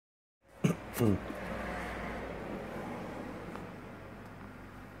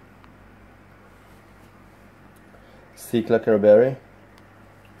Sea clackerberry,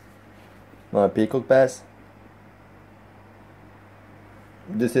 my peacock bass.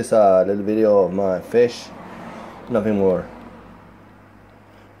 This is a little video of my fish, nothing more,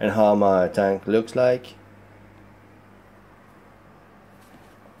 and how my tank looks like.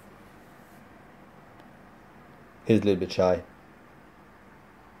 He's a little bit shy.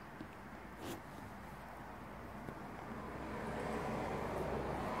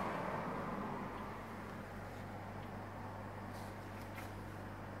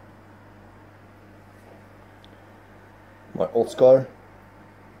 My Oscar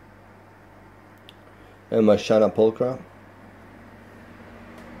and my Shana Pulcra.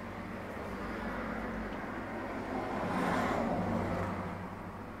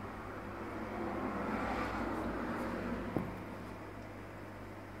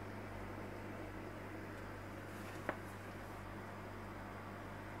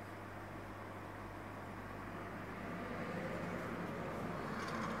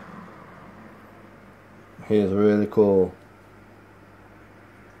 He is really cool.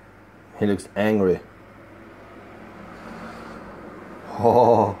 He looks angry.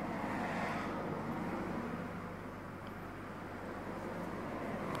 Oh.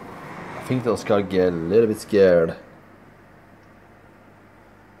 I think those guys get a little bit scared.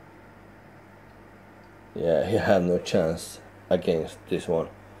 Yeah, he had no chance against this one.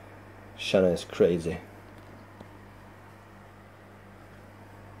 Shanna is crazy.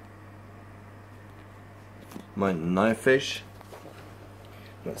 My knife fish,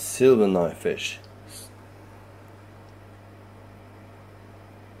 my silver knife fish.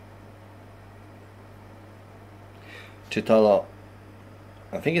 Chitala,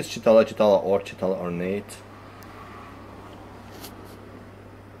 I think it's Chitala or Chitala ornate.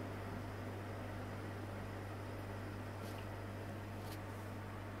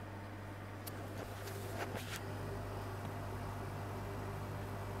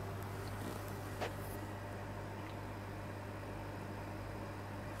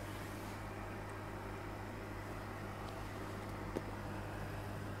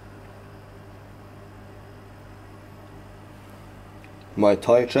 My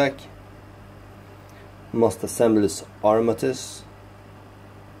tie track, must assemble this armatus.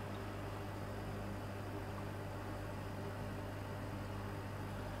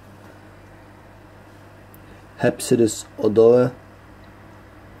 Hepsidus odoe,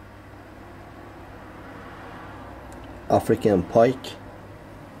 African pike.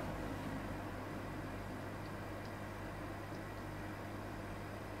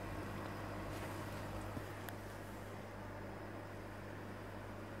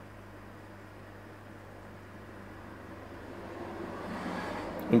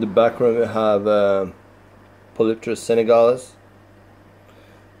 In the background we have Polypterus senegalis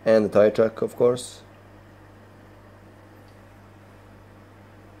and the tie track, of course.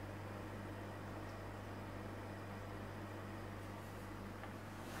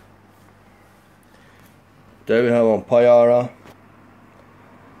 There we have on Payara,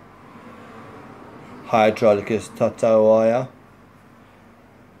 Hydraulicus tatawaya,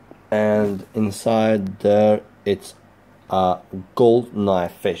 and inside there it's a gold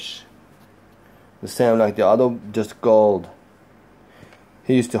knife fish, the same like the other, just gold.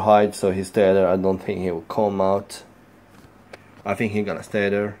 He used to hide, so he stayed there. I don't think he will come out. I think he's gonna stay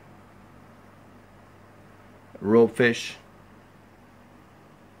there. Rope fish,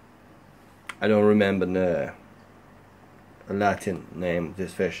 I don't remember the Latin name of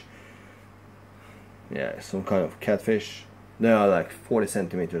this fish. Yeah, some kind of catfish. They are like 40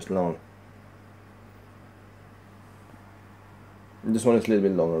 centimeters long. This one is a little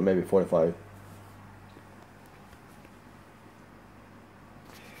bit longer, maybe 45.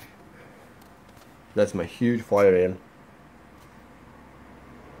 That's my huge fire eel.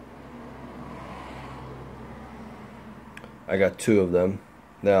 I got two of them.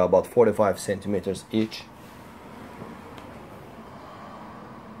 They are about 45 centimeters each.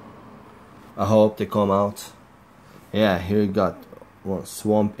 I hope they come out. Yeah, here we got one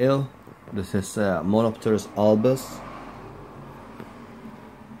swamp eel. This is Monopterus albus.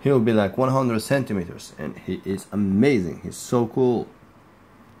 He'll be like 100 centimeters, and he is amazing. He's so cool.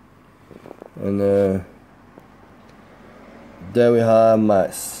 And there we have my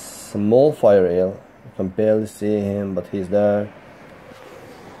small fire eel. You can barely see him, but he's there.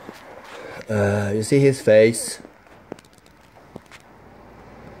 You see his face?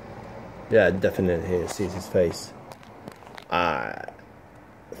 Yeah, definitely he sees his face. I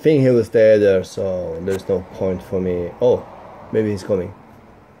think he will stay there, so there's no point for me. Oh, maybe he's coming.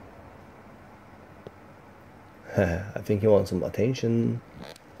 I think he wants some attention.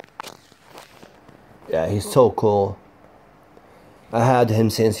 Yeah, he's so cool. I had him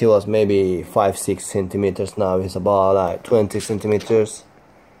since he was maybe 5-6 centimeters. Now he's about like 20 centimeters.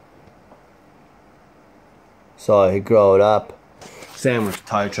 So he grew up. Same with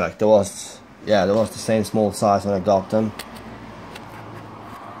Thai track. There was the same small size when I adopted him.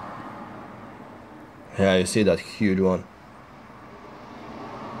 Yeah, you see that huge one.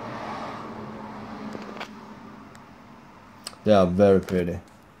 They are very pretty.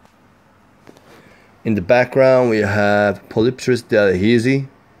 In the background we have Polypterus delahese.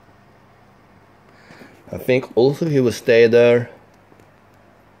 I think also he will stay there.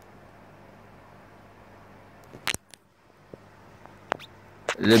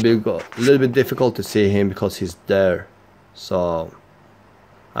 A little bit difficult to see him because he's there, so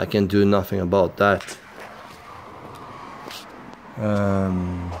I can do nothing about that.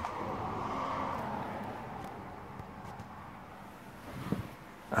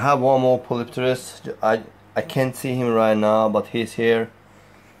 I have one more Polypterus. I can't see him right now, but he's here.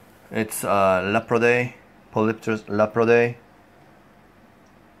 It's Laprodae, Polypterus Laprodae.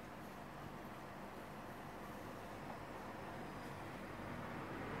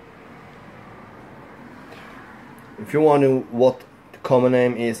 If you wonder what the common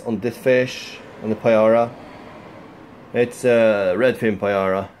name is on this fish, on the Payara, it's redfin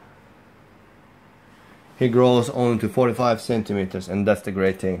Payara. He grows only to 45 centimeters, and that's the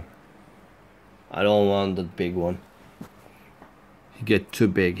great thing. I don't want that big one. He get too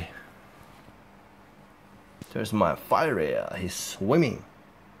big. There's my fire area. He's swimming.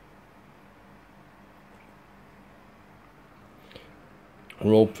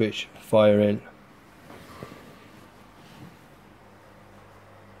 Ropefish, fire eel.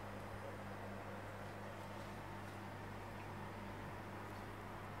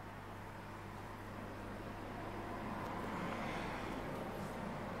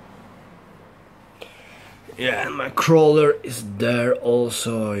 Yeah, and my crawler is there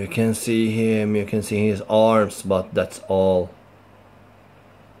also. You can see him, you can see his arms, but that's all.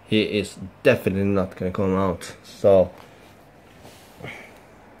 He is definitely not gonna come out, so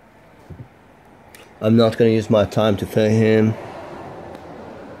I'm not gonna use my time to feed him.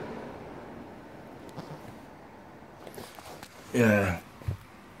 Yeah.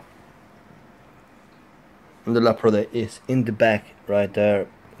 And the Laprodae is in the back right there.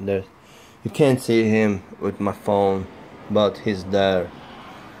 You can't see him with my phone, but he's there,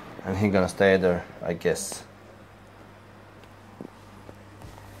 and he's gonna stay there, I guess.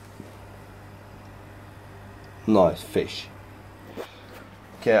 Nice fish.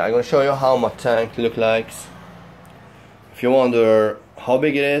 Okay, I'm gonna show you how my tank looks like. If you wonder how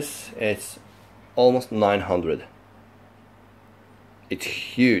big it is, it's almost 900. It's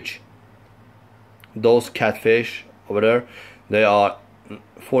huge. Those catfish over there, they are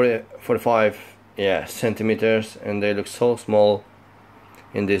 45 centimeters, and they look so small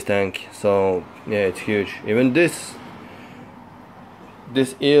in this tank. So yeah, it's huge. Even this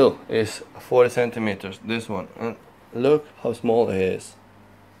eel is 40 centimeters, this one, and look how small it is.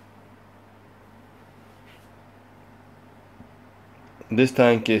 This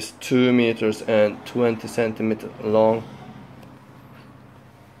tank is 2 meters and 20 centimeters long,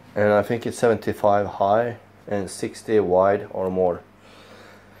 and I think it's 75 high and 60 wide or more.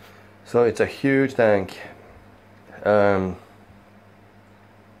 So it's a huge tank.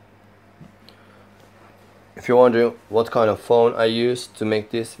 If you're wondering what kind of phone I use to make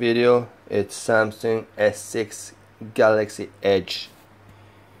this video, it's Samsung S6 Galaxy Edge.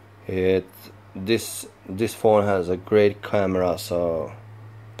 This phone has a great camera, so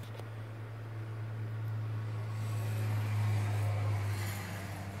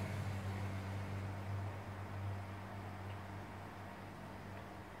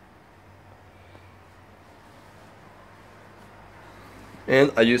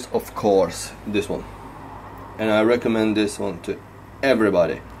and I use, of course, this one, and I recommend this one to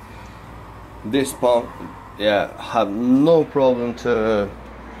everybody. This pump, yeah, have no problem to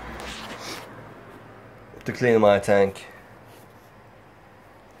clean my tank,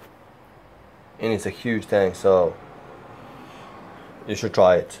 and it's a huge tank, so you should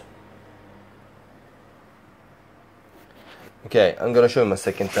try it. Okay, I'm gonna show you my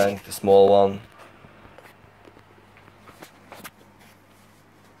second tank, the small one.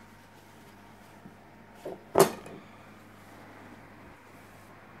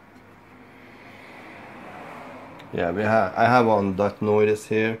 Yeah, I have one Datnoides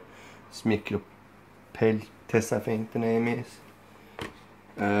here. It's Micropeltes, I think the name is.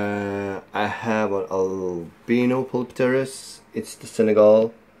 I have an albino Polypterus. It's the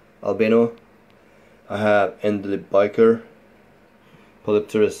Senegal albino. I have Endlip biker,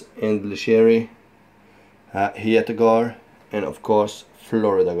 Polypterus endlicheri, Hietagar, and of course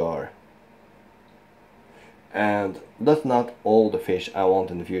Floridagar. And that's not all the fish I want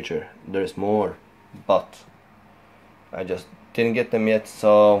in the future. There's more, but I just didn't get them yet,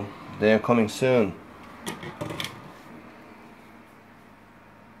 so they are coming soon.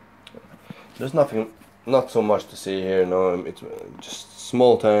 There's not so much to see here. No, it's just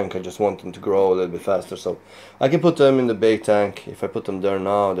small tank. I just want them to grow a little bit faster, so I can put them in the big tank. If I put them there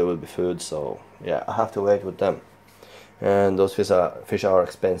now, there will be food. So yeah, I have to wait with them. And those fish are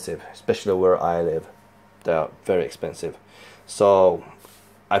expensive, especially where I live. They are very expensive. So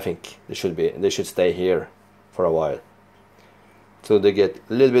I think they should stay here for a while, so they get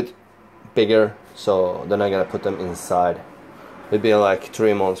a little bit bigger. So then I'm gonna put them inside. It'll be like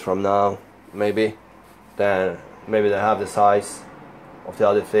 3 months from now, maybe. Then maybe they have the size of the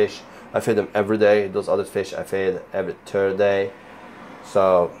other fish. I feed them every day. Those other fish I feed every third day.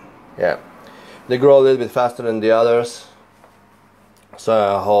 So yeah, they grow a little bit faster than the others. So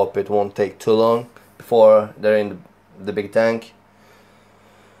I hope it won't take too long before they're in the big tank.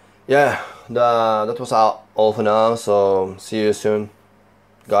 Yeah, that was all for now. So see you soon,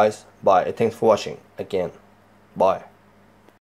 guys. Bye. Thanks for watching again. Bye.